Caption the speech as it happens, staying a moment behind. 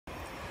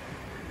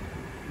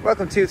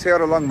Welcome to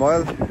Toyota Long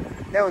Mile.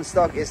 Now in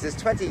stock is this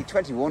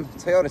 2021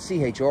 Toyota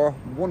CHR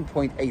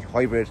 1.8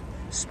 Hybrid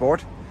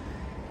Sport.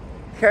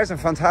 The car's in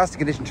fantastic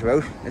condition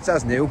throughout. It's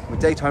as new with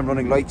daytime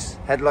running lights,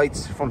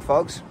 headlights, front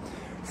fogs,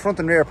 front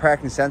and rear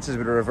parking sensors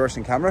with a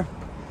reversing camera.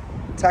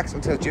 Tax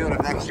until June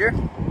of next year.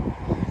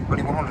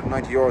 Only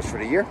 €190 for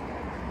the year.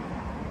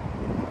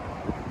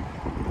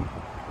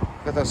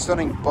 Got those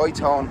stunning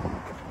bi-tone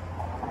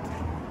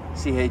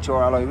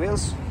CHR alloy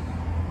wheels.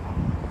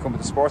 Come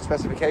with the sport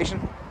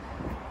specification.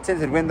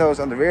 Tinted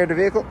windows on the rear of the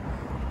vehicle.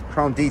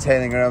 Chrome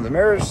detailing around the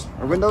mirrors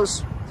or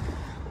windows.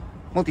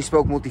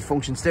 Multi-spoke,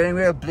 multi-function steering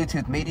wheel.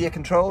 Bluetooth media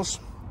controls.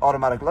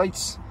 Automatic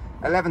lights.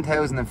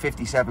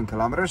 11,057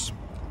 kilometers.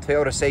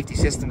 Toyota safety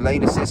system,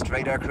 lane assist,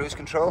 radar cruise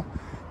control.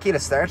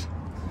 Keyless start.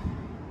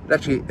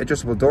 Electric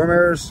adjustable door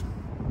mirrors.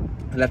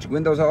 Electric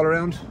windows all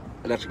around.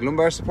 Electric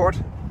lumbar support.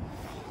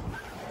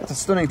 That's a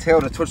stunning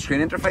Toyota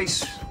touchscreen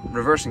interface.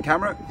 Reversing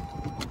camera.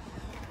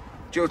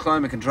 Dual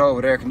climate control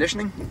with air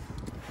conditioning.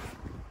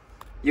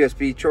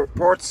 USB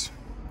ports.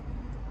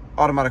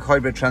 Automatic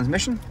hybrid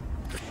transmission.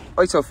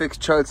 ISOFIX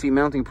child seat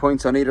mounting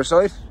points on either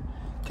side.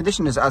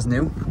 Condition is as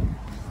new.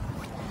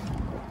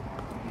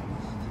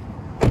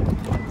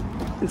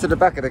 Into the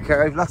back of the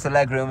car, I've lots of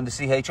leg room in the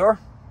CHR.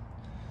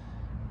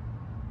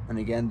 And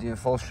again, the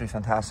upholstery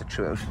fantastic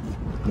throughout.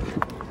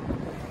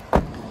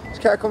 This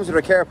car comes with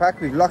a care pack.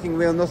 We've locking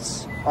wheel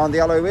nuts on the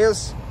alloy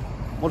wheels,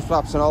 mud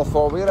flaps on all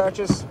four wheel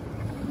arches,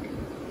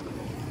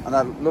 and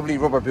that lovely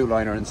rubber boot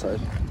liner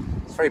inside.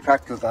 It's very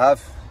practical to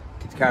have.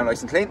 Keep the car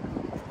nice and clean.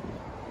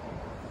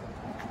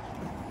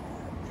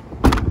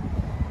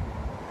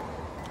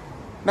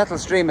 Metal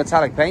stream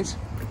metallic paint.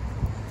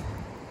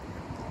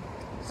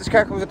 This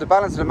car comes with the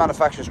balance of the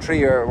manufacturer's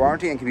 3-year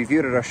warranty and can be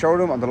viewed at our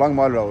showroom on the Long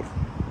Mile Road.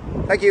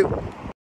 Thank you.